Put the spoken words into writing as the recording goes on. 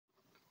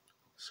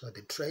So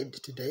the trade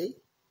today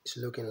is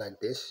looking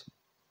like this.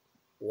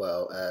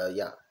 Well,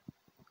 yeah,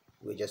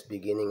 we're just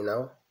beginning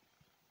now.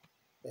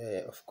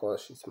 Of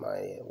course, it's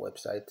my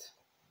website,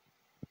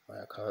 my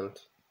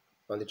account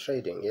on the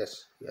trading.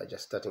 Yes, we are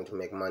just starting to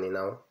make money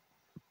now.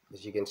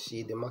 As you can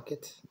see, the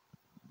market,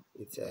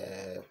 it's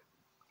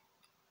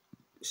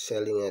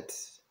selling at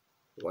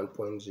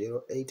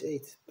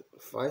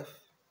 1.0885,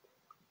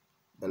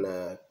 and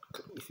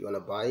if you want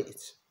to buy,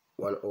 it's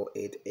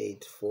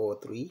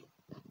 108,843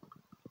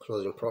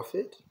 closing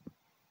profit.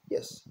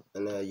 Yes,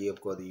 and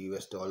you've got the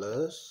US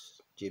dollars,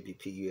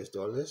 GBP, US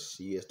dollars,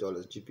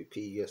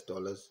 GBP, US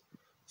dollars,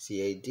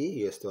 CAD,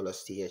 US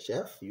dollars,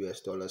 CHF,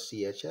 US dollars,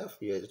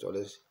 CHF, US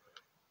dollars,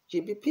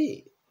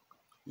 GBP.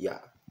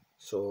 Yeah,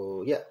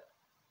 so yeah,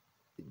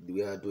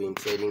 we are doing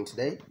trading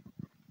today.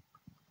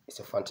 It's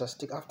a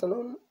fantastic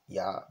afternoon.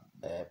 Yeah,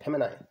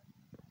 Pemhenayi.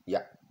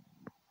 Yeah,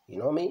 you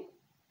know me,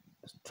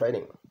 it's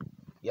trading.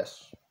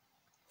 Yes,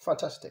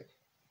 fantastic,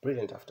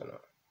 brilliant afternoon.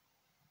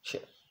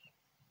 Cheers.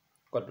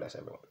 God bless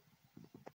everyone.